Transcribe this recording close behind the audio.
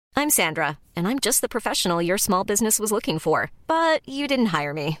I'm Sandra, and I'm just the professional your small business was looking for. But you didn't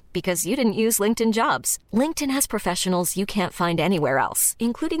hire me because you didn't use LinkedIn Jobs. LinkedIn has professionals you can't find anywhere else,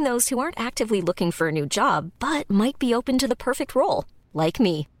 including those who aren't actively looking for a new job, but might be open to the perfect role, like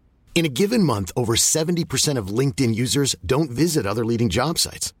me. In a given month, over 70% of LinkedIn users don't visit other leading job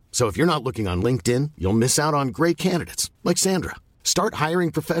sites. So if you're not looking on LinkedIn, you'll miss out on great candidates like Sandra. Start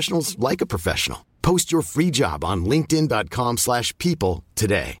hiring professionals like a professional. Post your free job on linkedin.com/people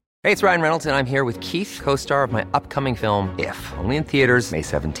today. Hey, it's Ryan Reynolds, and I'm here with Keith, co-star of my upcoming film, If, only in theaters May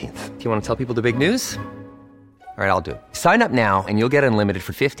 17th. Do you want to tell people the big news? All right, I'll do it. Sign up now and you'll get unlimited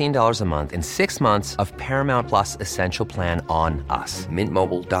for $15 a month and 6 months of Paramount Plus Essential Plan on us.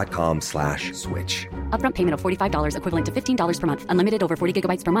 MintMobile.com/switch. Upfront payment of $45 equivalent to $15 per month. Unlimited over 40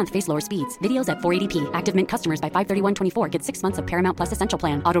 gigabytes per month. Face lower speeds. Videos at 480p. Active Mint customers by 531.24 get 6 months of Paramount Plus Essential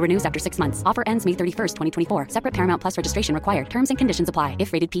Plan. Auto renews after 6 months. Offer ends May 31st, 2024. Separate Paramount Plus registration required. Terms and conditions apply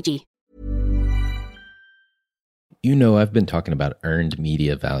if rated PG. You know, I've been talking about earned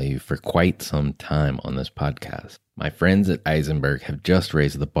media value for quite some time on this podcast. My friends at Eisenberg have just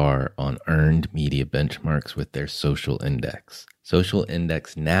raised the bar on earned media benchmarks with their Social Index. Social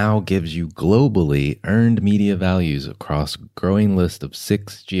Index now gives you globally earned media values across a growing list of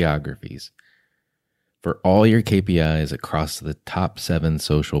 6 geographies for all your KPIs across the top 7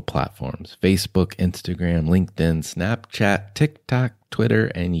 social platforms: Facebook, Instagram, LinkedIn, Snapchat, TikTok, Twitter,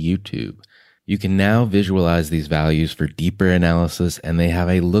 and YouTube. You can now visualize these values for deeper analysis, and they have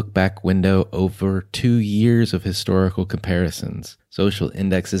a look-back window over 2 years of historical comparisons. Social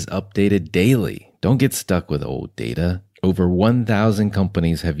Index is updated daily. Don't get stuck with old data. Over 1,000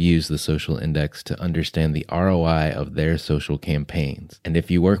 companies have used the Social Index to understand the ROI of their social campaigns. And if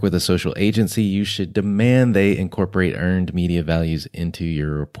you work with a social agency, you should demand they incorporate earned media values into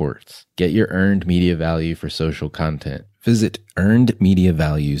your reports. Get your earned media value for social content. Visit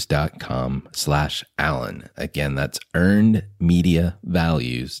earnedmediavalues.com/Alan. Again, that's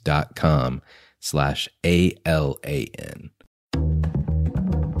earnedmediavalues.com/ALAN.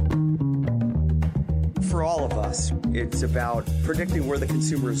 For all of us, it's about predicting where the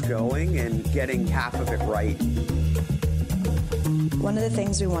consumer is going and getting half of it right. One of the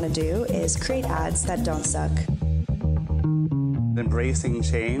things we want to do is create ads that don't suck. Embracing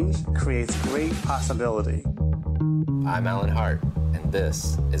change creates great possibility. I'm Alan Hart, and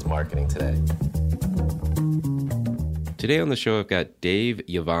this is Marketing Today. Today on the show, I've got Dave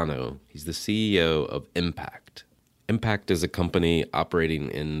Yovanno. He's the CEO of Impact. Impact is a company operating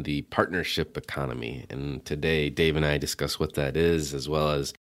in the partnership economy. And today, Dave and I discuss what that is, as well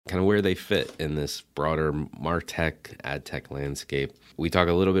as kind of where they fit in this broader MarTech, ad tech landscape. We talk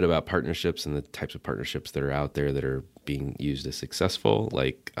a little bit about partnerships and the types of partnerships that are out there that are being used as successful,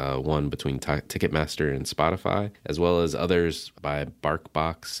 like one between Ticketmaster and Spotify, as well as others by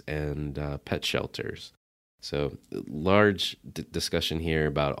BarkBox and pet shelters. So large discussion here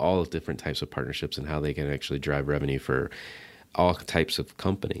about all different types of partnerships and how they can actually drive revenue for all types of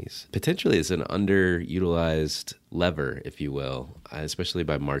companies. Potentially it's an underutilized lever, if you will, especially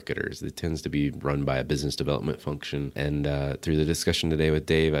by marketers. It tends to be run by a business development function. And through the discussion today with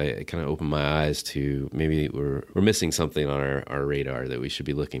Dave, I kind of opened my eyes to maybe we're missing something on our radar that we should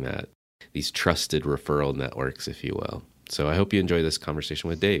be looking at. These trusted referral networks, if you will. So I hope you enjoy this conversation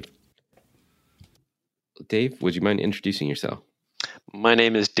with Dave. Dave, would you mind introducing yourself? My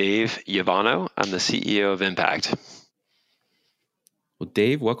name is Dave Yovanno. I'm the CEO of Impact. Well,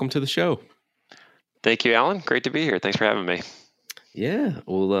 Dave, welcome to the show. Thank you, Alan. Great to be here. Thanks for having me. Yeah.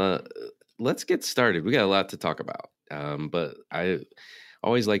 Well, let's get started. We got a lot to talk about, but I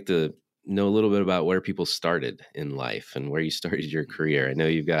always like to know a little bit about where people started in life and where you started your career. I know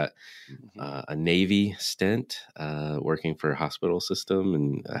you've got a Navy stint working for a hospital system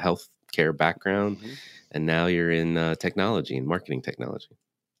and a healthcare background. And now you're in technology and marketing technology.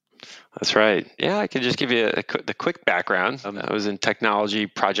 That's right. Yeah, I can just give you the quick background. I was in technology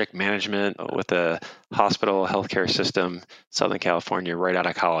project management with a hospital healthcare system, Southern California, right out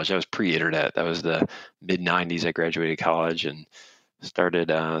of college. I was pre-internet. That was the mid-90s. I graduated college and started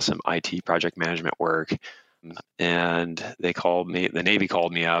some IT project management work. And the Navy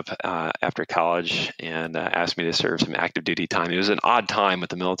called me up after college and asked me to serve some active duty time. It was an odd time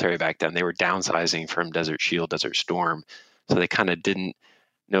with the military back then. They were downsizing from Desert Shield, Desert Storm. So they kind of didn't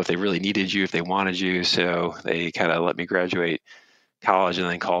know if they really needed you, if they wanted you. So they kind of let me graduate college and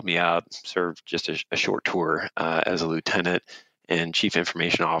then called me up, served just a short tour as a lieutenant and chief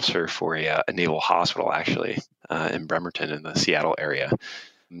information officer for a naval hospital, actually, in Bremerton in the Seattle area.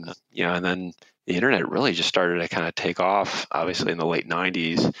 And then the internet really just started to kind of take off, obviously in the late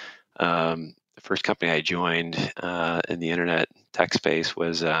 90s. The first company I joined in the internet tech space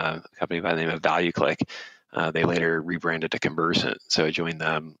was a company by the name of ValueClick. They later rebranded to Conversant. So I joined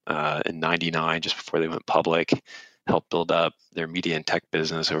them in '99, just before they went public, helped build up their media and tech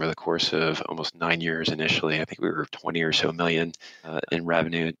business over the course of almost 9 years initially. I think we were 20 or so million in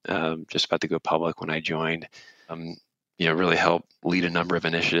revenue, just about to go public when I joined. Really helped lead a number of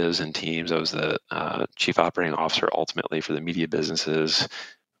initiatives and teams. I was the chief operating officer ultimately for the media businesses.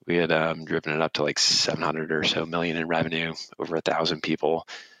 We had driven it up to like 700 or so million in revenue, over 1,000 people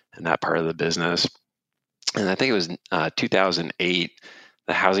in that part of the business. And I think it was 2008,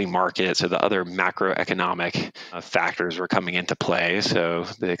 the housing market, so the other macroeconomic factors were coming into play. So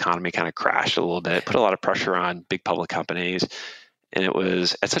the economy kind of crashed a little bit, put a lot of pressure on big public companies. And it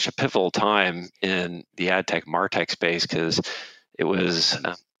was at such a pivotal time in the ad tech, MarTech space, because it was,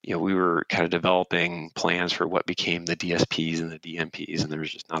 we were kind of developing plans for what became the DSPs and the DMPs, and there was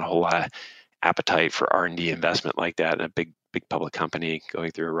just not a whole lot of appetite for R&D investment like that in a big public company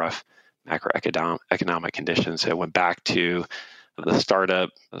going through a rough macroeconomic conditions. So I went back to the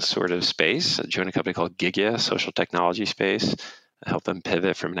startup sort of space. I joined a company called Gigia, social technology space. I helped them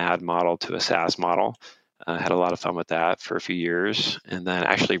pivot from an ad model to a SaaS model. Had a lot of fun with that for a few years, and then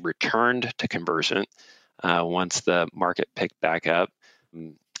actually returned to Conversant once the market picked back up.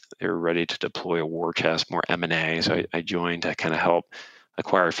 They were ready to deploy a war chest, more M&A. So I joined to kind of help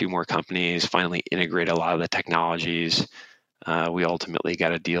acquire a few more companies, finally integrate a lot of the technologies. We ultimately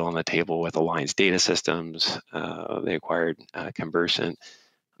got a deal on the table with Alliance Data Systems. They acquired Conversant.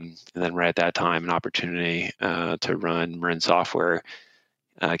 And then right at that time, an opportunity to run Marin Software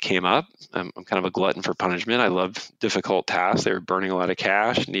came up. I'm kind of a glutton for punishment. I love difficult tasks. They were burning a lot of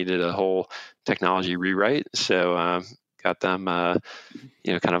cash, needed a whole technology rewrite. So got them, kind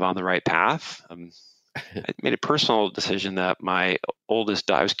of on the right path. I made a personal decision that my oldest,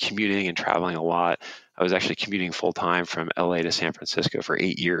 I was commuting and traveling a lot. I was actually commuting full time from LA to San Francisco for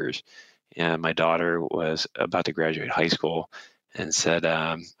 8 years. And my daughter was about to graduate high school and said,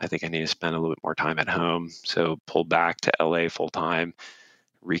 I think I need to spend a little bit more time at home. So pulled back to LA full time,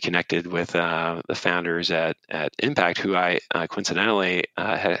 reconnected with the founders at Impact, who I coincidentally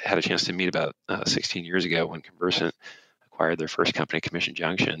had a chance to meet about 16 years ago when Conversant acquired their first company, Commission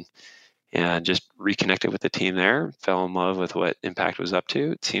Junction. And just reconnected with the team there, fell in love with what Impact was up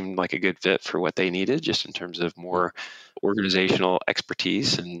to. It seemed like a good fit for what they needed, just in terms of more organizational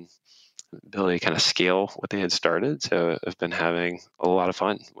expertise and ability to kind of scale what they had started. So I've been having a lot of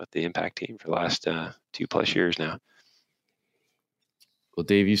fun with the Impact team for the last 2+ years now. Well,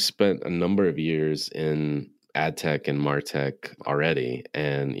 Dave, you spent a number of years in ad tech and martech already,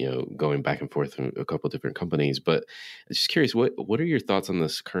 and going back and forth from a couple of different companies. But I'm just curious, what are your thoughts on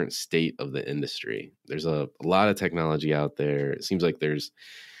this current state of the industry? There's a lot of technology out there. It seems like there's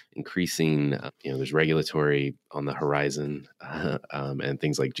increasing, there's regulatory on the horizon, and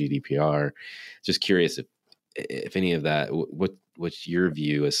things like GDPR. Just curious if any of that. What's your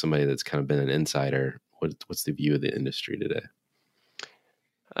view as somebody that's kind of been an insider? What's the view of the industry today?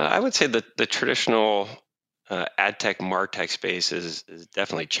 I would say that the traditional ad tech, MarTech space is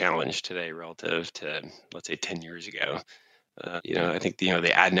definitely challenged today relative to, let's say, 10 years ago. I think,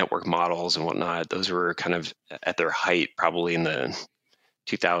 the ad network models and whatnot, those were kind of at their height probably in the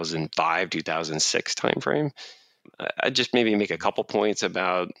 2005, 2006 timeframe. I'd just maybe make a couple points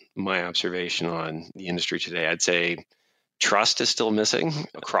about my observation on the industry today. I'd say trust is still missing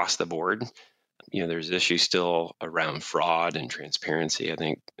across the board. There's issues still around fraud and transparency. I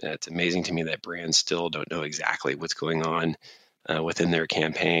think it's amazing to me that brands still don't know exactly what's going on within their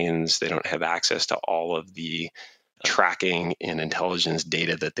campaigns. They don't have access to all of the tracking and intelligence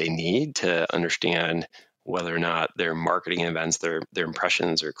data that they need to understand whether or not their marketing events, their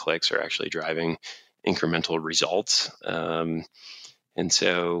impressions or clicks are actually driving incremental results. And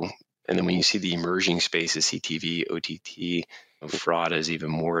then when you see the emerging spaces, CTV, OTT, fraud is even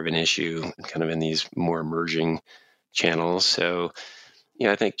more of an issue kind of in these more emerging channels. So,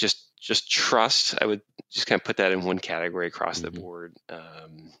 I think just trust, I would just kind of put that in one category across the board,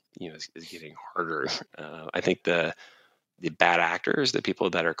 is getting harder. I think the bad actors, the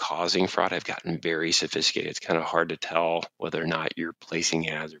people that are causing fraud, have gotten very sophisticated. It's kind of hard to tell whether or not you're placing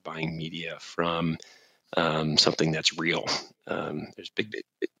ads or buying media from something that's real. There's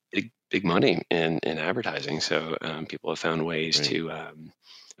big money in advertising, so people have found ways to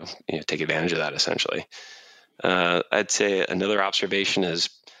take advantage of that. Essentially, I'd say another observation is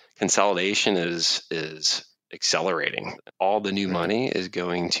consolidation is accelerating. All the new money is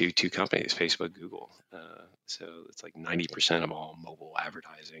going to two companies, Facebook, Google. So it's like 90% of all mobile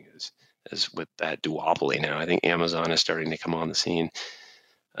advertising is with that duopoly now. I think Amazon is starting to come on the scene.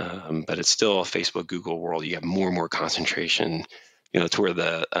 But it's still a Facebook, Google world. You have more and more concentration. That's where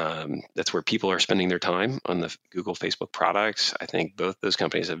that's where people are spending their time on the Google, Facebook products. I think both those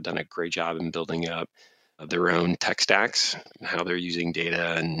companies have done a great job in building up their own tech stacks and how they're using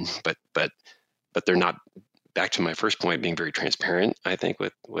data, but they're not. Back to my first point, being very transparent, I think,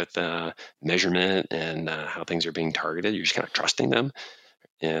 with measurement and how things are being targeted. You're just kind of trusting them.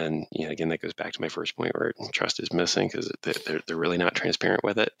 And again, that goes back to my first point where trust is missing because they're really not transparent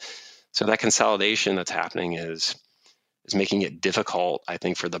with it. So that consolidation that's happening is making it difficult, I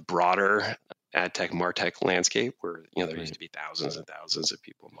think, for the broader ad tech, martech landscape where there used to be thousands and thousands of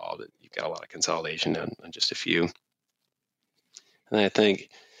people involved. You've got a lot of consolidation on just a few. And I think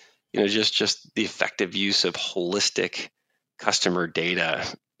just the effective use of holistic customer data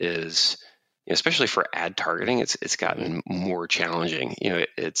is, especially for ad targeting, it's gotten more challenging.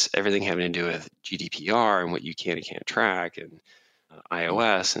 It's everything having to do with GDPR and what you can and can't track, and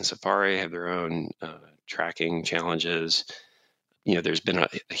iOS and Safari have their own tracking challenges. There's been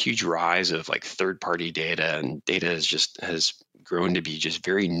a huge rise of like third-party data, and data has grown to be just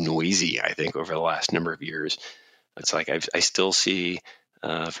very noisy, I think, over the last number of years. It's like I still see,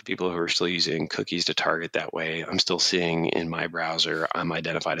 for people who are still using cookies to target that way, I'm still seeing in my browser, I'm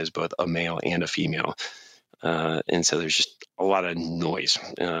identified as both a male and a female. And so there's just a lot of noise.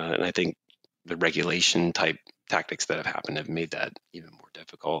 And I think the regulation type tactics that have happened have made that even more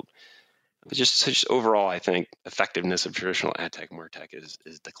difficult. But just overall, I think effectiveness of traditional ad tech, martech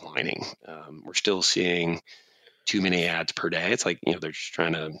is declining. We're still seeing too many ads per day. It's like, they're just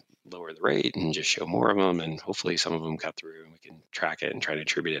trying to lower the rate and just show more of them. And hopefully some of them cut through and we can track it and try to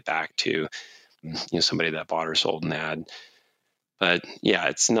attribute it back to, somebody that bought or sold an ad. But yeah,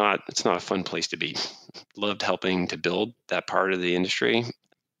 it's not a fun place to be. Loved helping to build that part of the industry,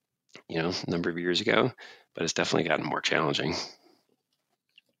 a number of years ago, but it's definitely gotten more challenging.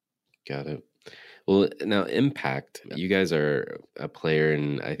 Got it. Well, now Impact, you guys are a player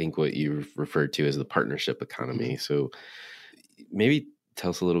in, I think, what you referred to as the partnership economy. So maybe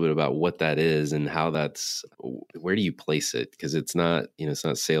tell us a little bit about what that is and how where do you place it? Because it's not, it's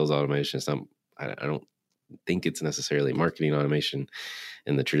not sales automation. It's not, I don't think it's necessarily marketing automation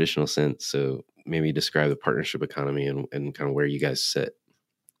in the traditional sense. So maybe describe the partnership economy and kind of where you guys sit.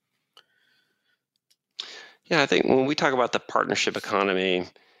 Yeah, I think when we talk about the partnership economy,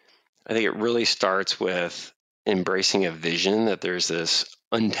 I think it really starts with embracing a vision that there's this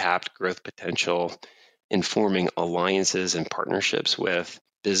untapped growth potential in forming alliances and partnerships with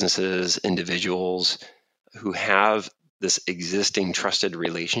businesses, individuals who have this existing trusted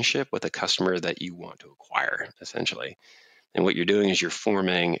relationship with a customer that you want to acquire, essentially. And what you're doing is you're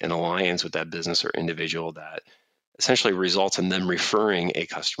forming an alliance with that business or individual that essentially results in them referring a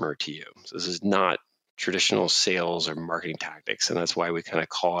customer to you. So this is not traditional sales or marketing tactics. And that's why we kind of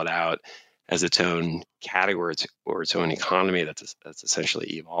call it out as its own category or its own economy that's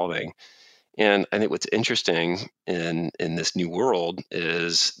essentially evolving. And I think what's interesting in this new world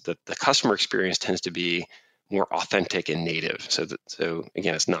is that the customer experience tends to be more authentic and native. So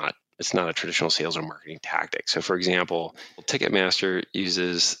again, it's not a traditional sales or marketing tactic. So for example, Ticketmaster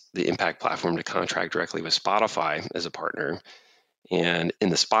uses the Impact platform to contract directly with Spotify as a partner. And in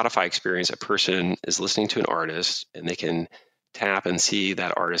the Spotify experience, a person is listening to an artist and they can tap and see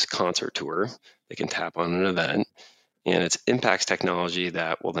that artist's concert tour. They can tap on an event, and it's Impact's technology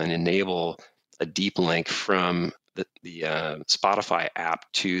that will then enable a deep link from the Spotify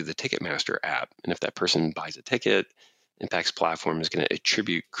app to the Ticketmaster app. And if that person buys a ticket, Impact's platform is going to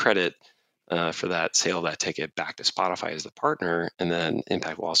attribute credit for that sale of that ticket back to Spotify as the partner. And then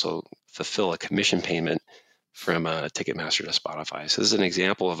Impact will also fulfill a commission payment from Ticketmaster to Spotify. So this is an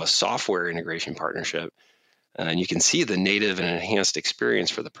example of a software integration partnership. And you can see the native and enhanced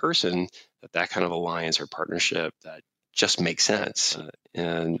experience for the person that kind of alliance or partnership that just makes sense.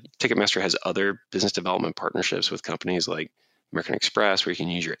 And Ticketmaster has other business development partnerships with companies like American Express, where you can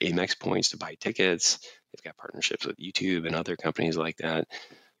use your Amex points to buy tickets. They've got partnerships with YouTube and other companies like that.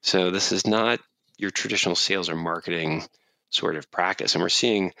 So this is not your traditional sales or marketing sort of practice. And we're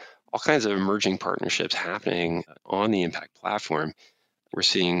seeing all kinds of emerging partnerships happening on the Impact platform. We're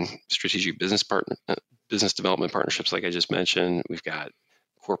seeing strategic business development partnerships, like I just mentioned. We've got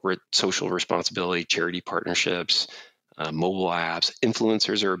corporate social responsibility, charity partnerships, mobile apps.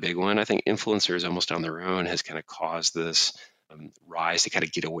 Influencers are a big one. I think influencers almost on their own has kind of caused this rise to kind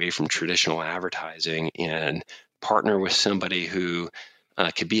of get away from traditional advertising and partner with somebody who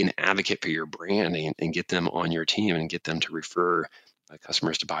could be an advocate for your brand and get them on your team and get them to refer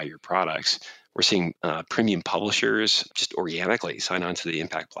customers to buy your products. We're seeing premium publishers just organically sign on to the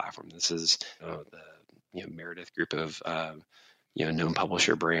Impact platform. This is the Meredith group of known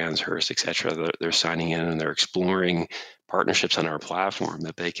publisher brands, Hearst, et cetera. They're signing in and they're exploring partnerships on our platform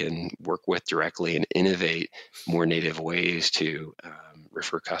that they can work with directly and innovate more native ways to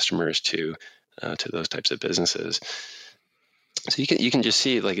refer customers to those types of businesses. So you can just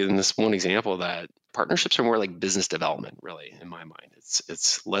see, like in this one example, that partnerships are more like business development, really, in my mind.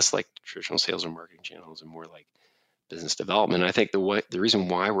 It's less like traditional sales and marketing channels and more like business development. I think the reason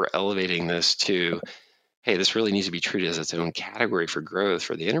why we're elevating this to, hey, this really needs to be treated as its own category for growth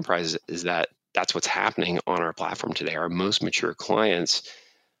for the enterprise is that that's what's happening on our platform today. Our most mature clients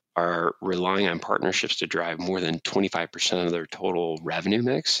are relying on partnerships to drive more than 25% of their total revenue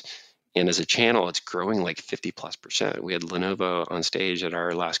mix. And as a channel, it's growing like 50+%. We had Lenovo on stage at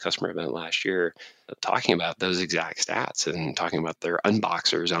our last customer event last year talking about those exact stats and talking about their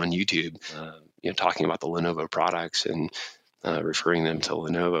unboxers on YouTube, talking about the Lenovo products and referring them to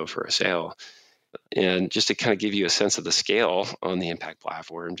Lenovo for a sale. And just to kind of give you a sense of the scale on the Impact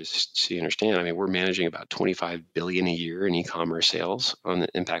platform, just so you understand, I mean, we're managing about $25 billion a year in e-commerce sales on the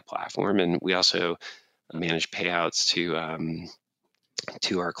Impact platform. And we also manage payouts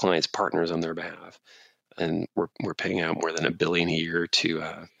to our clients' partners on their behalf. And we're paying out more than $1 billion a year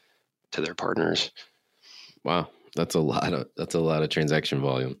to their partners. Wow. That's a lot of transaction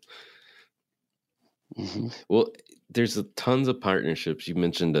volume. Mm-hmm. Well, there's tons of partnerships. You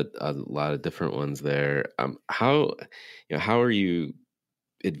mentioned a lot of different ones there. How are you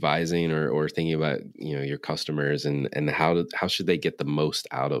advising or thinking about your customers and how should they get the most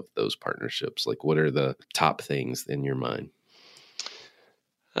out of those partnerships? Like, what are the top things in your mind?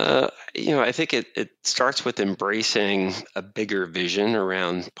 I think it starts with embracing a bigger vision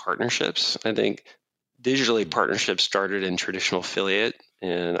around partnerships. I think digitally partnerships started in traditional affiliate,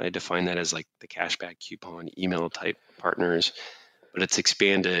 and I define that as like the cashback coupon email type partners, but it's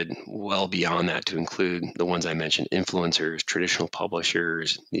expanded well beyond that to include the ones I mentioned: influencers, traditional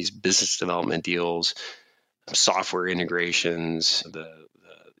publishers, these business development deals, software integrations, the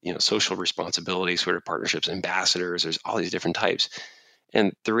social responsibility sort of partnerships, ambassadors. There's all these different types.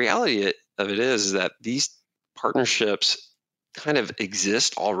 And the reality of it is that these partnerships kind of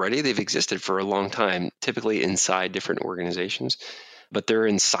exist already. They've existed for a long time, typically inside different organizations, but they're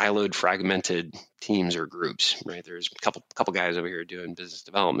in siloed, fragmented teams or groups, right? There's a couple guys over here doing business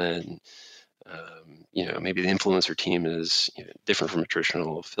development. Maybe the influencer team is different from a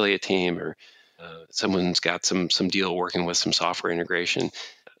traditional affiliate team, or someone's got some deal working with some software integration.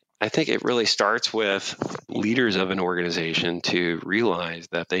 I think it really starts with leaders of an organization to realize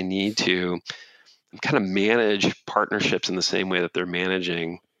that they need to kind of manage partnerships in the same way that they're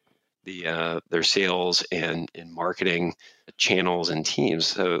managing their sales and marketing channels and teams.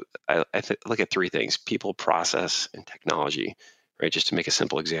 So I look at three things: people, process, and technology, right? Just to make a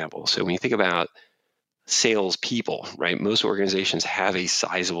simple example. So when you think about sales people, right, most organizations have a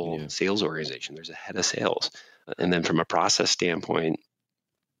sizable sales organization. There's a head of sales. And then from a process standpoint,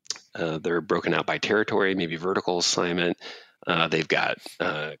 they're broken out by territory, maybe vertical assignment. They've got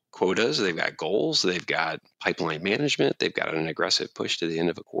quotas, they've got goals, they've got pipeline management, they've got an aggressive push to the end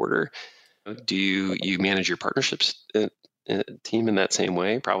of a quarter. Do you manage your partnerships team in that same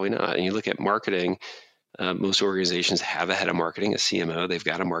way? Probably not. And you look at marketing, most organizations have a head of marketing, a CMO. They've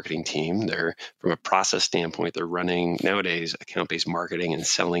got a marketing team. They're, from a process standpoint, they're running nowadays account-based marketing and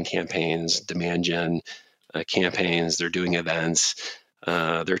selling campaigns, demand gen campaigns. They're doing events.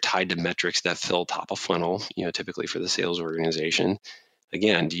 They're tied to metrics that fill top of funnel, typically for the sales organization.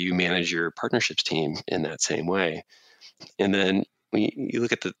 Again, do you manage your partnerships team in that same way? And then when you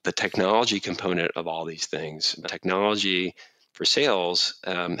look at the technology component of all these things, technology for sales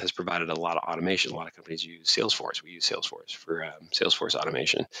has provided a lot of automation. A lot of companies use Salesforce. We use Salesforce for Salesforce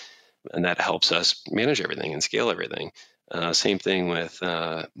automation, and that helps us manage everything and scale everything. Same thing with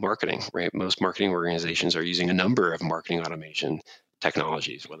marketing, right? Most marketing organizations are using a number of marketing automation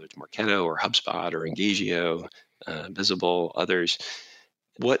technologies, whether it's Marketo or HubSpot or Engagio, Visible, others.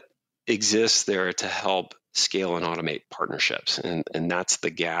 What exists there to help scale and automate partnerships? And that's the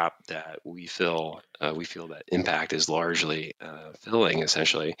gap that we feel that Impact is largely filling,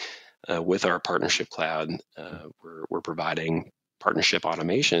 essentially. With our partnership cloud, we're providing partnership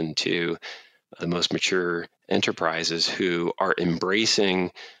automation to the most mature enterprises who are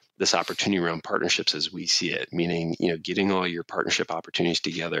embracing this opportunity around partnerships as we see it, meaning, getting all your partnership opportunities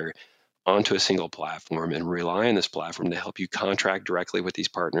together onto a single platform and rely on this platform to help you contract directly with these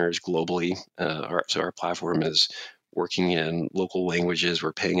partners globally. So our platform is working in local languages.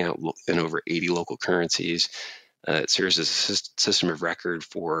 We're paying out in over 80 local currencies. It serves as a system of record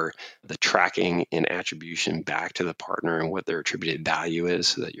for the tracking and attribution back to the partner and what their attributed value is,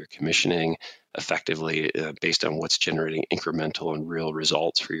 so that you're commissioning effectively based on what's generating incremental and real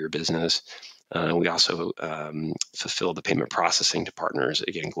results for your business. We also fulfill the payment processing to partners,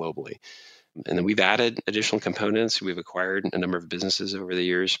 again, globally. And then we've added additional components. We've acquired a number of businesses over the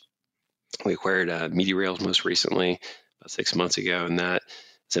years. We acquired MediaRails most recently, about 6 months ago, and that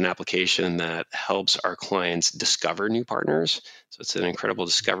is an application that helps our clients discover new partners. So it's an incredible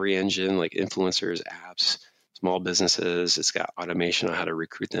discovery engine, like influencers, apps, small businesses. It's got automation on how to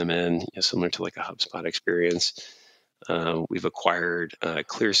recruit them in, similar to like a HubSpot experience. We've acquired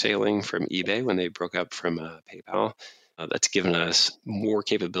Clear Sailing from eBay when they broke up from PayPal. That's given us more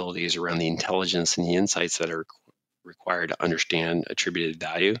capabilities around the intelligence and the insights that are required to understand attributed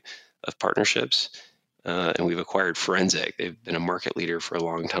value of partnerships. And we've acquired Forensic. They've been a market leader for a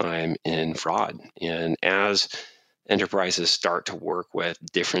long time in fraud. And as enterprises start to work with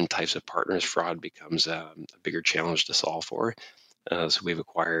different types of partners, fraud becomes a bigger challenge to solve for. So we've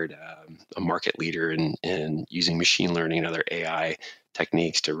acquired a market leader in using machine learning and other AI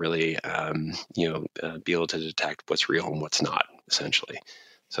techniques to really be able to detect what's real and what's not, essentially.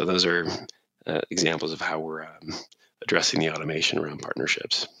 So those are examples of how we're addressing the automation around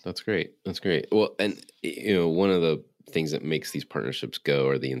partnerships. That's great. Well, and one of the things that makes these partnerships go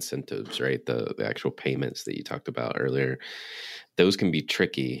are the incentives, right? The actual payments that you talked about earlier. Those can be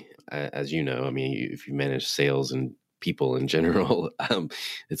tricky, as you know. I mean, if you manage sales and people in general,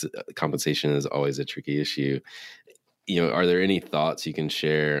 compensation is always a tricky issue. Are there any thoughts you can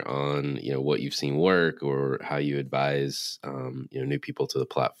share on what you've seen work, or how you advise new people to the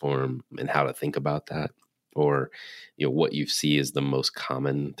platform and how to think about that, or what you see is the most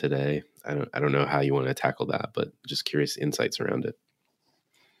common today? I don't know how you want to tackle that, but just curious insights around it.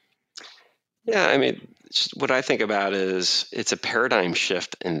 Yeah, I mean, what I think about is it's a paradigm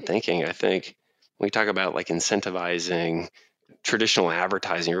shift in thinking. I think when we talk about like incentivizing traditional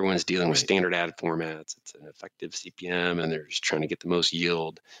advertising, everyone's dealing with standard ad formats. It's an effective CPM, and they're just trying to get the most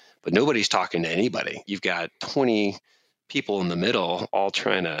yield. But nobody's talking to anybody. You've got 20 people in the middle all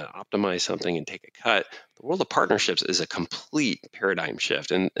trying to optimize something and take a cut. The world of partnerships is a complete paradigm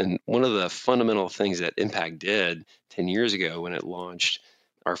shift. And one of the fundamental things that Impact did 10 years ago when it launched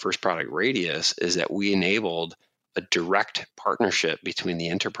our first product, Radius, is that we enabled a direct partnership between the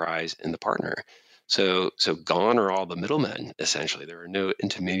enterprise and the partner. So gone are all the middlemen, essentially. There are no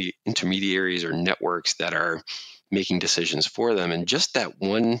intermediaries or networks that are making decisions for them. And just that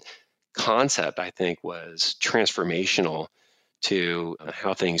one concept, I think, was transformational to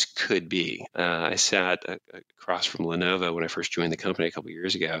how things could be. I sat across from Lenovo when I first joined the company a couple of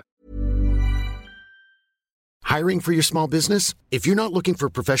years ago. Hiring for your small business? If you're not looking for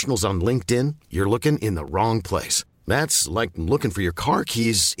professionals on LinkedIn, you're looking in the wrong place. That's like looking for your car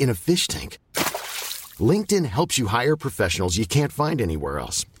keys in a fish tank. LinkedIn helps you hire professionals you can't find anywhere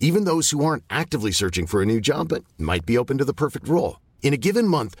else, even those who aren't actively searching for a new job but might be open to the perfect role. In a given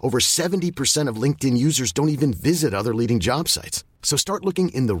month, over 70% of LinkedIn users don't even visit other leading job sites. So start looking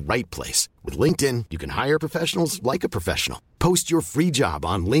in the right place. With LinkedIn, you can hire professionals like a professional. Post your free job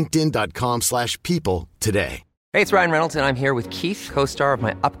on linkedin.com/people today. Hey, it's Ryan Reynolds, and I'm here with Keith, co-star of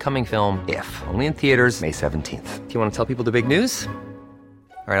my upcoming film, If, only in theaters May 17th. Do you want to tell people the big news?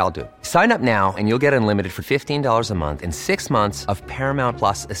 All right, I'll do it. Sign up now and you'll get unlimited for $15 a month and 6 months of Paramount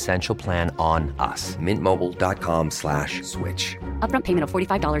Plus Essential Plan on us. MintMobile.com/switch. Upfront payment of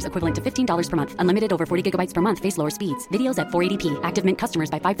 $45 equivalent to $15 per month. Unlimited over 40 gigabytes per month. Face lower speeds. Videos at 480p. Active Mint customers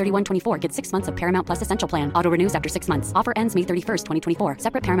by 531.24 get 6 months of Paramount Plus Essential Plan. Auto renews after 6 months. Offer ends May 31st, 2024.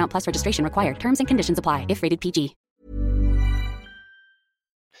 Separate Paramount Plus registration required. Terms and conditions apply if rated PG.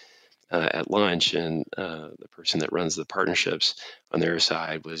 At lunch, and the person that runs the partnerships on their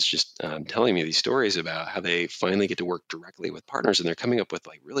side was just telling me these stories about how they finally get to work directly with partners, and they're coming up with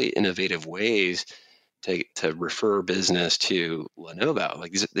like really innovative ways to refer business to Lenovo.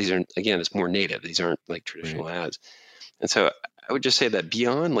 Like these are, again, it's more native. These aren't like traditional ads. And so I would just say that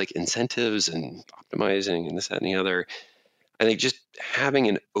beyond like incentives and optimizing and this, that, and the other, I think just having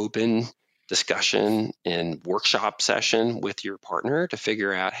an open discussion and workshop session with your partner to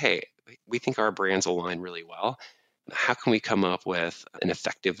figure out, hey, we think our brands align really well. How can we come up with an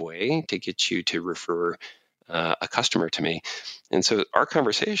effective way to get you to refer a customer to me? And so our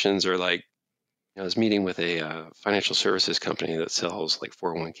conversations are like, I was meeting with a financial services company that sells like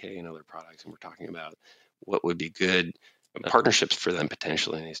 401k and other products, and we're talking about what would be good partnerships for them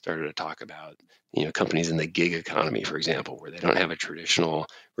potentially. And they started to talk about, companies in the gig economy, for example, where they don't have a traditional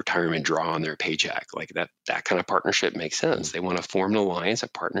retirement draw on their paycheck. Like that kind of partnership makes sense. They want to form an alliance, a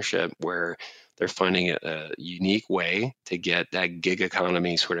partnership where they're finding a unique way to get that gig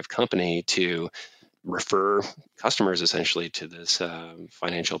economy sort of company to refer customers essentially to this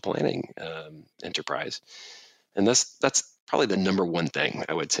financial planning enterprise. And that's probably the number one thing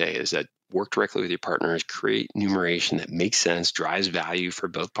I would say, is that work directly with your partners, create numeration that makes sense, drives value for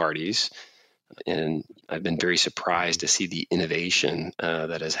both parties. And I've been very surprised to see the innovation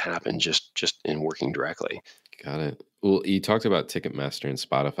that has happened just in working directly. Got it. Well, you talked about Ticketmaster and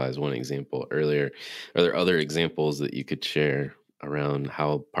Spotify as one example earlier. Are there other examples that you could share around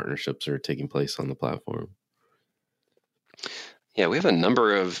how partnerships are taking place on the platform? Yeah, we have a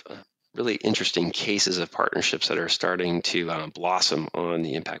number of really interesting cases of partnerships that are starting to blossom on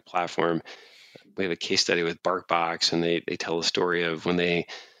the Impact platform. We have a case study with BarkBox, and they tell the story of when they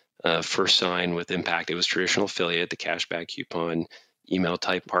first signed with Impact. It was traditional affiliate, the cashback coupon, email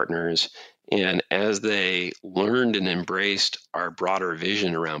type partners. And as they learned and embraced our broader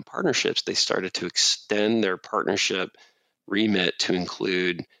vision around partnerships, they started to extend their partnership remit to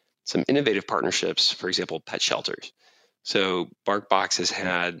include some innovative partnerships, for example, pet shelters. So BarkBox has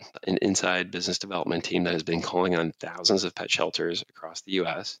had an inside business development team that has been calling on thousands of pet shelters across the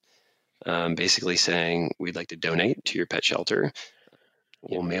U.S., basically saying, we'd like to donate to your pet shelter.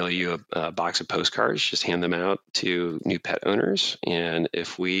 We'll mail you a box of postcards, just hand them out to new pet owners. And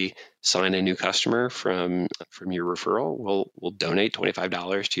if we sign a new customer from your referral, we'll donate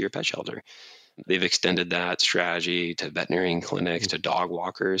 $25 to your pet shelter. They've extended that strategy to veterinarian clinics, to dog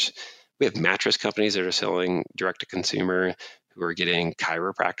walkers. We have mattress companies that are selling direct to consumer who are getting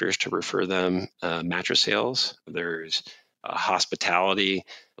chiropractors to refer them mattress sales. There's a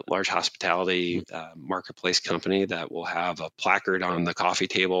large hospitality marketplace company that will have a placard on the coffee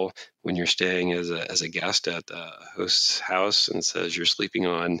table when you're staying as a guest at the host's house, and says you're sleeping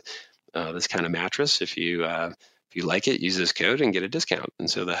on this kind of mattress. If you like it, use this code and get a discount. And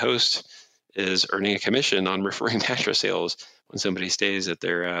so the host is earning a commission on referring mattress sales when somebody stays at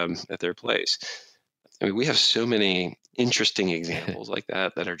their place. I mean, we have so many interesting examples like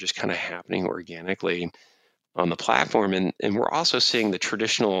that are just kind of happening organically on the platform. And we're also seeing the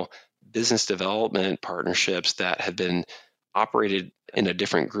traditional business development partnerships that have been operated in a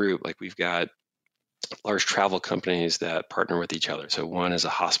different group. Like we've got large travel companies that partner with each other. So one is a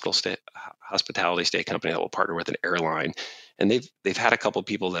hospitality stay company that will partner with an airline. And they've had a couple of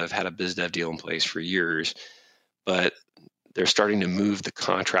people that have had a biz dev deal in place for years, but they're starting to move the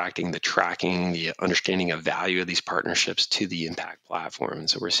contracting, the tracking, the understanding of value of these partnerships to the Impact platform. And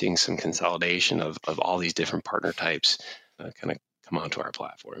so we're seeing some consolidation of all these different partner types kind of come onto our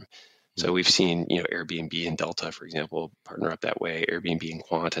platform. So we've seen, Airbnb and Delta, for example, partner up that way. Airbnb and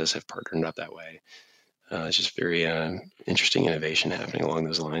Qantas have partnered up that way. It's just very interesting innovation happening along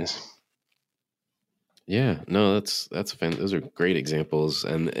those lines. Yeah, no, those are great examples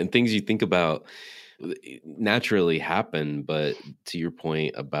and things you think about naturally happen, but to your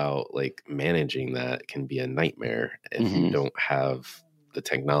point about like managing that can be a nightmare if you don't have the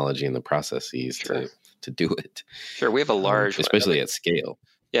technology and the processes to do it. Sure, we have a large, especially at scale.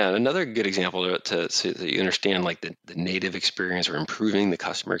 Yeah, another good example so that you understand like the native experience or improving the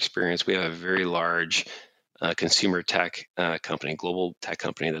customer experience. We have a very large consumer tech company, global tech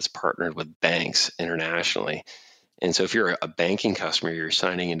company that's partnered with banks internationally. And so if you're a banking customer, you're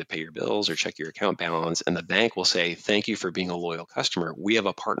signing in to pay your bills or check your account balance, and the bank will say, thank you for being a loyal customer. We have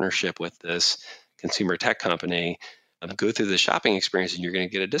a partnership with this consumer tech company. Go through the shopping experience and you're going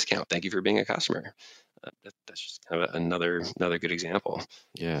to get a discount. Thank you for being a customer. That's just kind of another good example.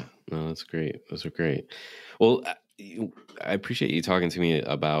 Yeah, no, that's great. Those are great. Well, I appreciate you talking to me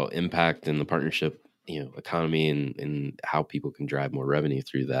about Impact and the partnership, economy and how people can drive more revenue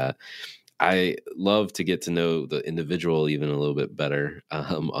through that. I love to get to know the individual even a little bit better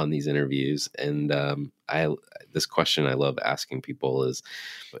on these interviews. And this question I love asking people is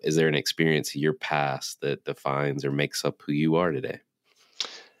there an experience in your past that defines or makes up who you are today?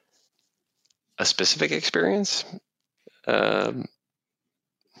 A specific experience? Yeah,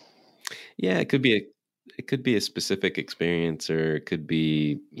 it could be a specific experience, or it could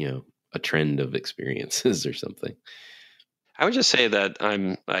be, a trend of experiences or something. I would just say that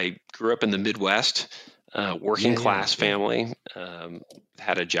I grew up in the Midwest, working class family,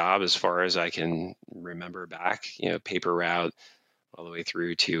 had a job as far as I can remember back, paper route all the way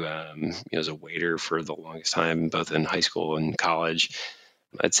through to, as a waiter for the longest time, both in high school and college.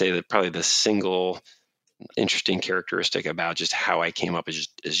 I'd say that probably the single interesting characteristic about just how I came up is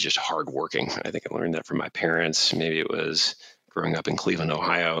just hardworking. I think I learned that from my parents. Maybe it was growing up in Cleveland,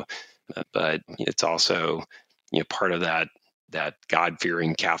 Ohio, but it's also, part of that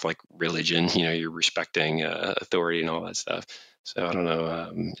God-fearing Catholic religion. You're respecting authority and all that stuff. So I don't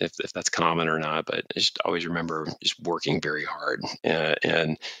know if that's common or not, but I just always remember just working very hard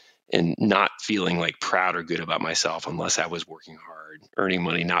and not feeling like proud or good about myself unless I was working hard, earning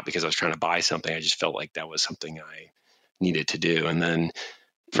money, not because I was trying to buy something. I just felt like that was something I needed to do. And then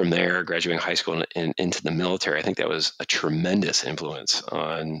from there, graduating high school and into the military, I think that was a tremendous influence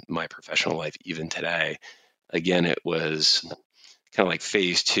on my professional life, even today. Again, it was kind of like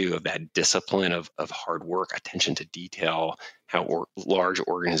phase two of that discipline of hard work, attention to detail, how large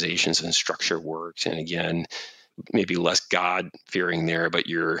organizations and structure works. And again, maybe less God fearing there, but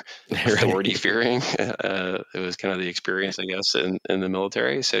your authority fearing. It was kind of the experience, I guess, in the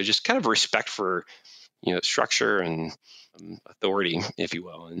military. So just kind of respect for, structure and authority, if you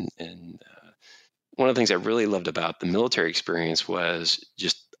will. And one of the things I really loved about the military experience was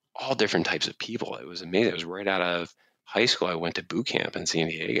just all different types of people. It was amazing. It was right out of high school. I went to boot camp in San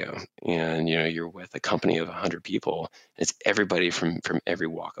Diego, and you're with a company of 100 people. It's everybody from every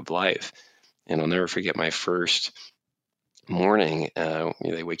walk of life. And I'll never forget my first morning.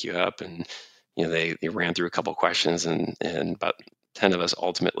 They wake you up, and they ran through a couple of questions, and about 10 of us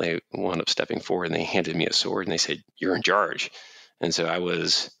ultimately wound up stepping forward, and they handed me a sword, and they said, "You're in charge." And so I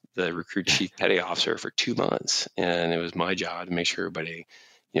was the recruit chief petty officer for 2 months, and it was my job to make sure everybody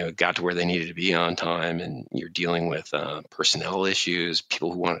got to where they needed to be on time. And you're dealing with personnel issues,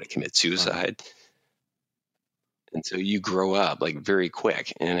 people who wanted to commit suicide. And so you grow up like very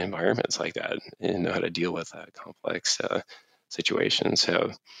quick in environments like that and know how to deal with complex situations.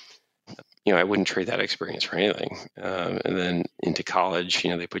 So, I wouldn't trade that experience for anything. And then into college,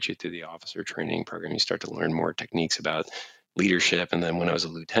 they put you through the officer training program. You start to learn more techniques about leadership. And then when I was a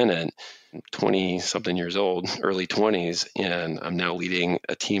lieutenant, 20 something years old, early 20s, and I'm now leading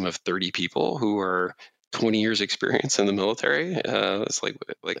a team of 30 people who are 20 years experience in the military. It's like,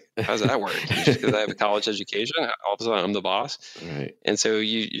 how does that work? Just because I have a college education, all of a sudden I'm the boss. Right. And so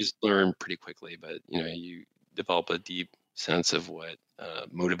you just learn pretty quickly, but you develop a deep sense of what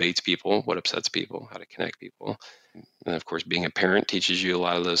motivates people, what upsets people, how to connect people. And of course, being a parent teaches you a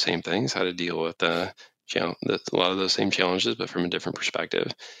lot of those same things, how to deal with a lot of those same challenges, but from a different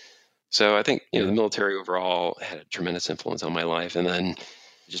perspective. So I think the military overall had a tremendous influence on my life. And then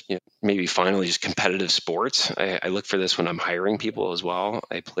just maybe finally just competitive sports. I look for this when I'm hiring people as well.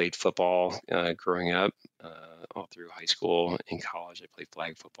 I played football growing up all through high school. In college, I played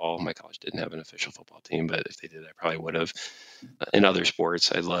flag football. My college didn't have an official football team, but if they did, I probably would have. In other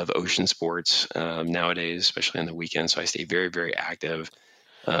sports, I love ocean sports nowadays, especially on the weekends. So I stay very, very active.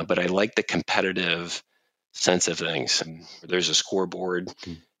 But I like the competitive sense of things. There's a scoreboard.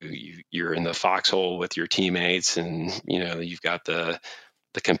 You're in the foxhole with your teammates, and you've got the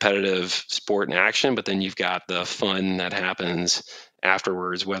competitive sport in action, but then you've got the fun that happens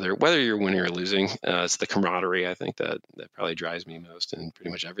afterwards, whether you're winning or losing. It's the camaraderie, I think, that probably drives me most in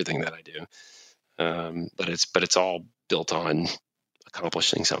pretty much everything that I do. But it's all built on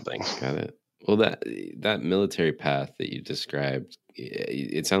accomplishing something. Got it. Well, that military path that you described,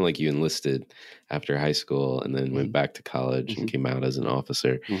 it sounded like you enlisted after high school and then went back to college and came out as an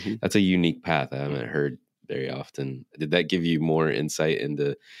officer. That's a unique path I haven't heard very often. Did that give you more insight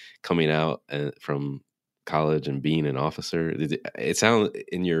into coming out from college and being an officer? It sounded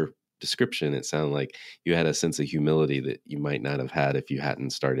in your description, it sounded like you had a sense of humility that you might not have had if you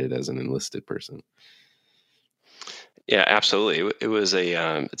hadn't started as an enlisted person. Yeah, absolutely. It was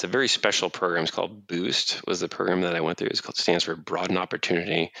it's a very special program. It's called Boost, was the program that I went through. It stands for Broaden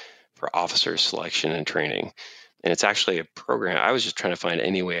Opportunity for Officer Selection and Training. And it's actually a program. I was just trying to find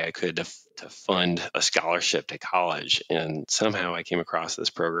any way I could to fund a scholarship to college. And somehow I came across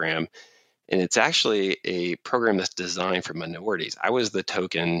this program. And it's actually a program that's designed for minorities. I was the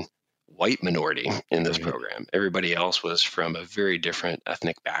token white minority in this program. Everybody else was from a very different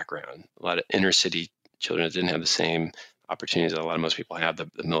ethnic background. A lot of inner city children that didn't have the same opportunities that most people have. The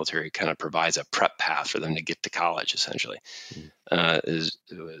military kind of provides a prep path for them to get to college, essentially. It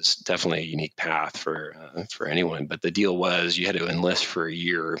was definitely a unique path for anyone. But the deal was you had to enlist for a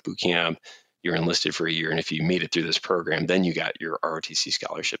year, boot camp. You're enlisted for a year, and if you made it through this program, then you got your ROTC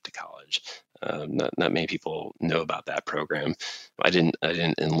scholarship to college. Not many people know about that program. I didn't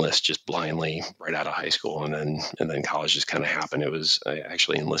enlist just blindly right out of high school, and then college just kind of happened. I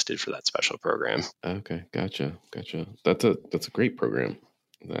actually enlisted for that special program. Okay, gotcha. That's a great program.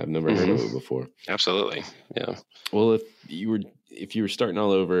 I've never heard of it before. Absolutely, yeah. Well, if you were starting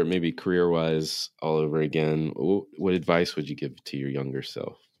all over, maybe career wise, all over again, what advice would you give to your younger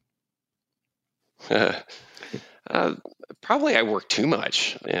self? Probably I work too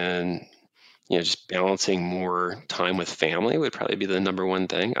much, and just balancing more time with family would probably be the number one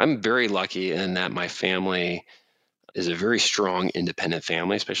thing. I'm very lucky in that my family is a very strong, independent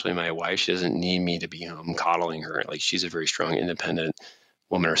family, especially my wife. She doesn't need me to be home coddling her. Like, she's a very strong, independent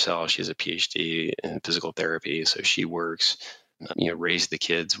woman herself. She has a PhD in physical therapy. So she works, raised the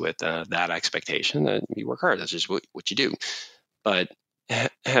kids with that expectation that you work hard. That's just what you do. But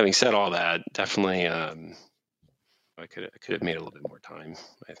having said all that, definitely I could have made a little bit more time,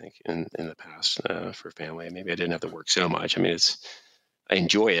 I think, in the past for family. Maybe I didn't have to work so much. I mean, I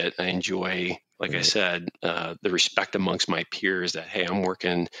enjoy it. I enjoy, like I said, the respect amongst my peers that, hey, I'm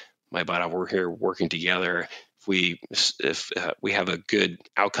working my butt off. We're here working together. If we have a good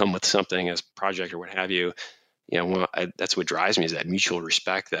outcome with something as a project or what have you, that's what drives me, is that mutual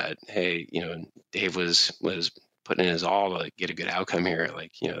respect that, hey, Dave was putting in his all to get a good outcome here.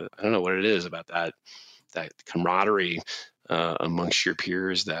 Like, I don't know what it is about that camaraderie amongst your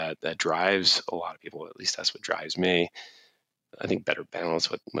peers that drives a lot of people. At least that's what drives me. I think better balance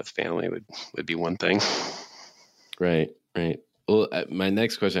with family would be one thing. Right. Well, my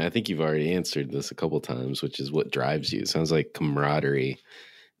next question, I think you've already answered this a couple of times, which is what drives you. It sounds like camaraderie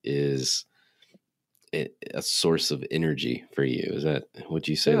is a source of energy for you. Is that, would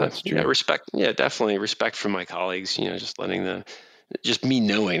you say that's true? Yeah, respect. Yeah, definitely respect from my colleagues. Just me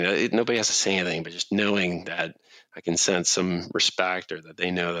knowing that nobody has to say anything, but just knowing that I can sense some respect, or that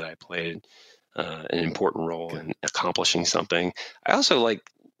they know that I played an important role in accomplishing something. I also like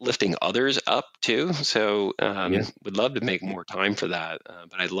lifting others up too. So would love to make more time for that.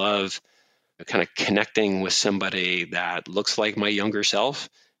 But I love kind of connecting with somebody that looks like my younger self,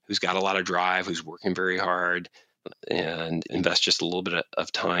 who's got a lot of drive, who's working very hard, and invest just a little bit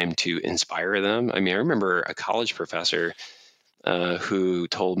of time to inspire them. I mean, I remember a college professor who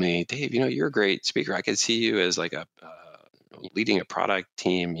told me, Dave, you're a great speaker. I could see you as like leading a product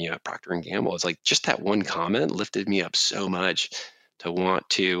team, at Procter & Gamble. It's like just that one comment lifted me up so much to want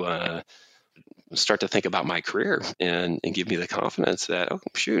to start to think about my career and give me the confidence that, oh,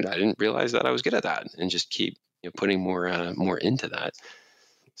 shoot, I didn't realize that I was good at that, and just keep putting more into that.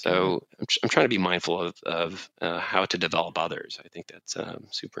 So I'm trying to be mindful of how to develop others. I think that's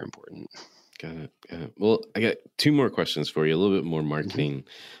super important. Got it. Well, I got two more questions for you, a little bit more marketing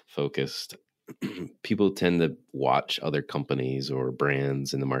focused. People tend to watch other companies or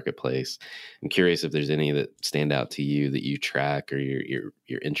brands in the marketplace. I'm curious if there's any that stand out to you that you track, or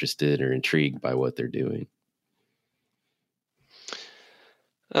you're interested or intrigued by what they're doing.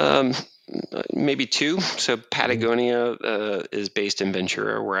 Maybe two. So Patagonia is based in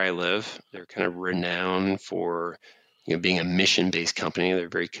Ventura, where I live. They're kind of renowned for being a mission-based company. They're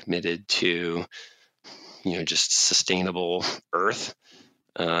very committed to just sustainable Earth.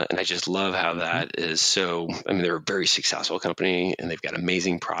 And I just love how that is so. I mean, they're a very successful company, and they've got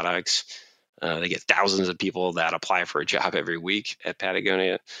amazing products. They get thousands of people that apply for a job every week at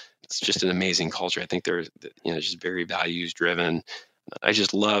Patagonia. It's just an amazing culture. I think they're just very values driven. I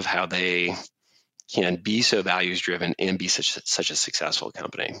just love how they can be so values driven and be such a successful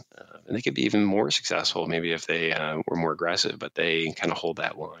company. And they could be even more successful maybe if they were more aggressive, but they kind of hold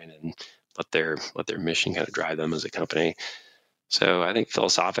that line and let their mission kind of drive them as a company. So I think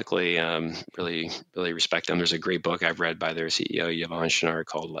philosophically, really, really respect them. There's a great book I've read by their CEO, Yovanno,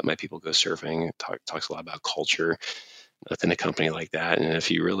 called Let My People Go Surfing. It talks a lot about culture within a company like that. And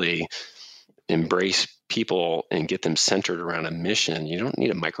if you really embrace people and get them centered around a mission, you don't need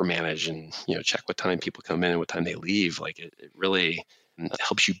to micromanage and check what time people come in and what time they leave. Like it really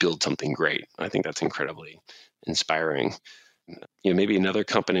helps you build something great. I think that's incredibly inspiring. Maybe another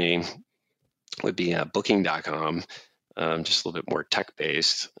company would be Booking.com. Just a little bit more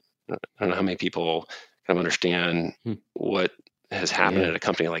tech-based. I don't know how many people kind of understand what has happened at a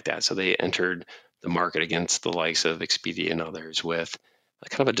company like that. So they entered the market against the likes of Expedia and others with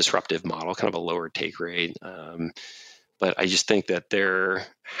kind of a disruptive model, kind of a lower take rate. But I just think that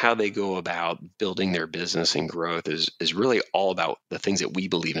how they go about building their business and growth is really all about the things that we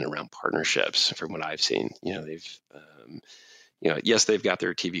believe in around partnerships. From what I've seen, yes, they've got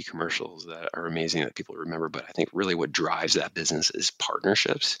their TV commercials that are amazing that people remember, but I think really what drives that business is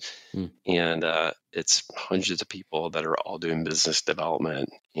partnerships. And it's hundreds of people that are all doing business development,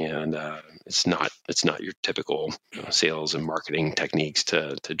 and it's not your typical sales and marketing techniques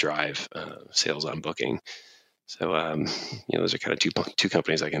to drive sales on Booking. So those are kind of two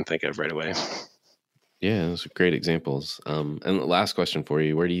companies I can think of right away. Yeah, those are great examples. And the last question for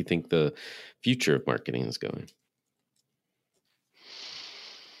you: where do you think the future of marketing is going?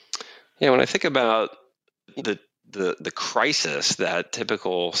 Yeah, when I think about the crisis that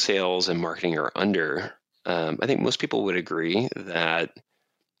typical sales and marketing are under, I think most people would agree that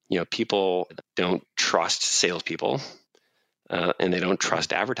people don't trust salespeople. and they don't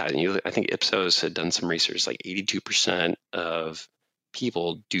trust advertising. I think Ipsos had done some research, like 82% of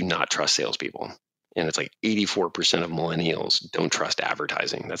people do not trust salespeople. And it's like 84% of millennials don't trust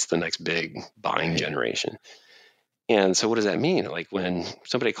advertising. That's the next big buying generation. And so what does that mean? Like when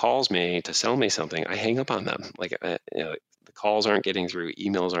somebody calls me to sell me something, I hang up on them. Like the calls aren't getting through,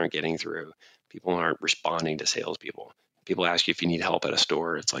 emails aren't getting through, people aren't responding to salespeople. People ask you if you need help at a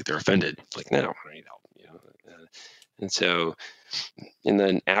store. It's like they're offended. It's like, no, I don't need help. And so, and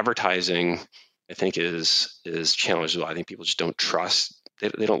then advertising, I think is challenged. I think people just don't trust.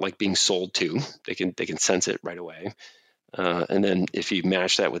 They don't like being sold to. They can sense it right away. And then if you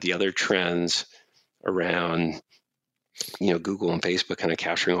match that with the other trends around, Google and Facebook kind of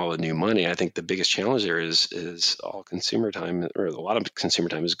capturing all the new money, I think the biggest challenge there is all consumer time, or a lot of consumer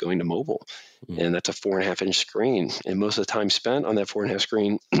time is going to mobile. And that's a 4.5-inch screen. And most of the time spent on that 4.5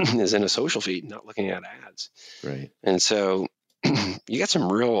 screen is in a social feed, not looking at ads. Right. And so you got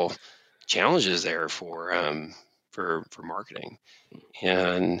some real challenges there for marketing.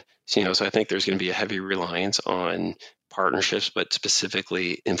 And, so I think there's going to be a heavy reliance on partnerships, but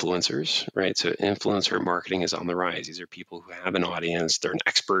specifically influencers, right? So influencer marketing is on the rise. These are people who have an audience, they're an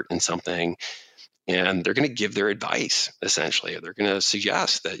expert in something, and they're going to give their advice, essentially. They're going to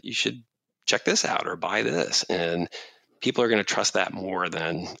suggest that you should check this out or buy this. And people are going to trust that more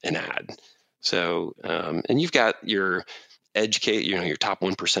than an ad. So, and you've got your edge case, your top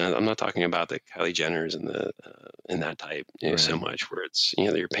 1%. I'm not talking about the Kylie Jenners and the and that type, right. So much where it's,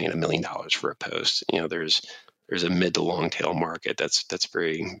 you're paying $1 million for a post. There's a mid to long tail market that's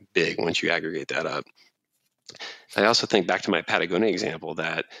very big once you aggregate that up. I also think back to my Patagonia example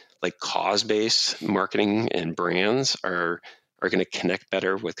that like cause-based marketing and brands are going to connect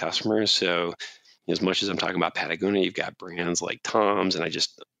better with customers. So as much as I'm talking about Patagonia, you've got brands like Tom's, and I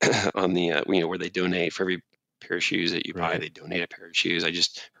just on the where they donate for every pair of shoes that you buy, they donate a pair of shoes. I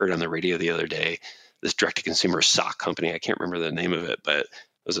just heard on the radio the other day this direct-to-consumer sock company. I can't remember the name of it, but it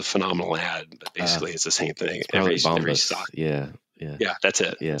was a phenomenal ad. But basically, it's the same thing. Every sock. Yeah, that's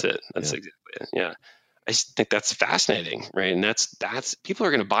it. That's it. That's exactly it. Yeah. I just think that's fascinating, right? And that's people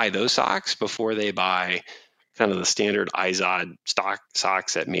are going to buy those socks before they buy kind of the standard Izod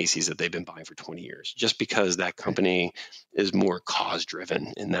socks at Macy's that they've been buying for 20 years, just because that company is more cause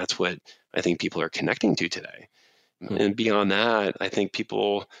driven. And that's what I think people are connecting to today. And beyond that, I think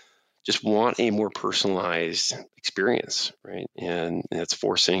people just want a more personalized experience, right? And it's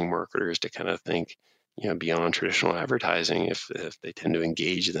forcing marketers to kind of think, beyond traditional advertising if they tend to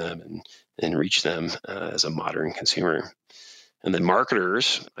engage them and reach them as a modern consumer. And then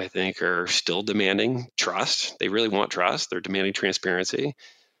marketers, I think, are still demanding trust. They really want trust. They're demanding transparency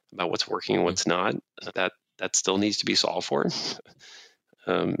about what's working and what's not. That still needs to be solved for.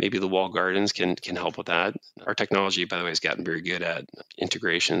 Maybe the walled gardens can help with that. Our technology, by the way, has gotten very good at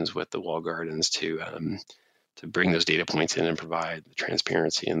integrations with the walled gardens to bring those data points in and provide the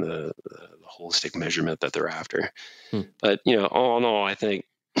transparency and the holistic measurement that they're after. But all in all, I think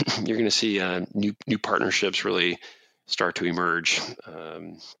you're going to see new partnerships really start to emerge.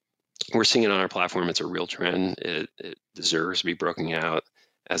 We're seeing it on our platform. It's a real trend. It deserves to be broken out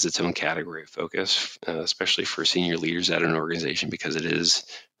as its own category of focus, especially for senior leaders at an organization, because it is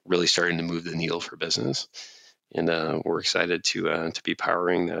really starting to move the needle for business. And we're excited to be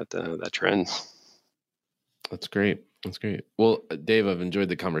powering that trend. That's great. Well, Dave, I've enjoyed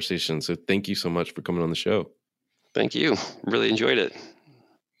the conversation. So thank you so much for coming on the show. Thank you. Really enjoyed it.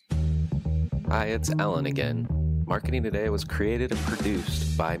 Hi, it's Alan again. Marketing Today was created and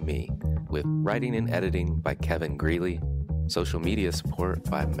produced by me, with writing and editing by Kevin Greeley, social media support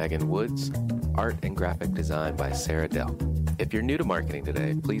by Megan Woods, art and graphic design by Sarah Dell. If you're new to Marketing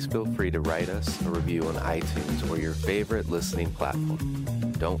Today, please feel free to write us a review on iTunes or your favorite listening platform.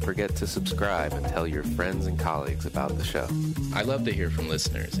 Don't forget to subscribe and tell your friends and colleagues about the show. I love to hear from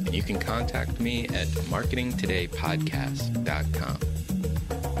listeners, and you can contact me at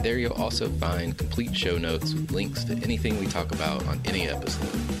marketingtodaypodcast.com. There you'll also find complete show notes with links to anything we talk about on any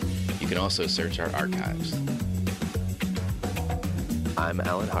episode. You can also search our archives. I'm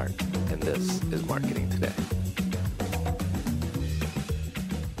Alan Hart, and this is Marketing Today.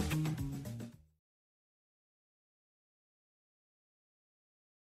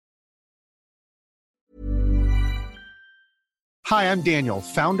 Hi, I'm Daniel,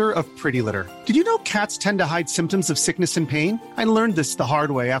 founder of Pretty Litter. Did you know cats tend to hide symptoms of sickness and pain? I learned this the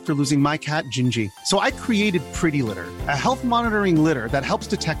hard way after losing my cat, Gingy. So I created Pretty Litter, a health monitoring litter that helps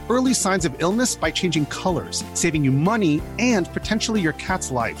detect early signs of illness by changing colors, saving you money and potentially your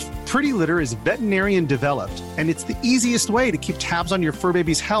cat's life. Pretty Litter is veterinarian developed, and it's the easiest way to keep tabs on your fur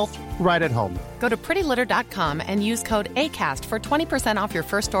baby's health right at home. Go to prettylitter.com and use code ACAST for 20% off your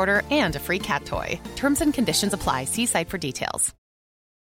first order and a free cat toy. Terms and conditions apply. See site for details.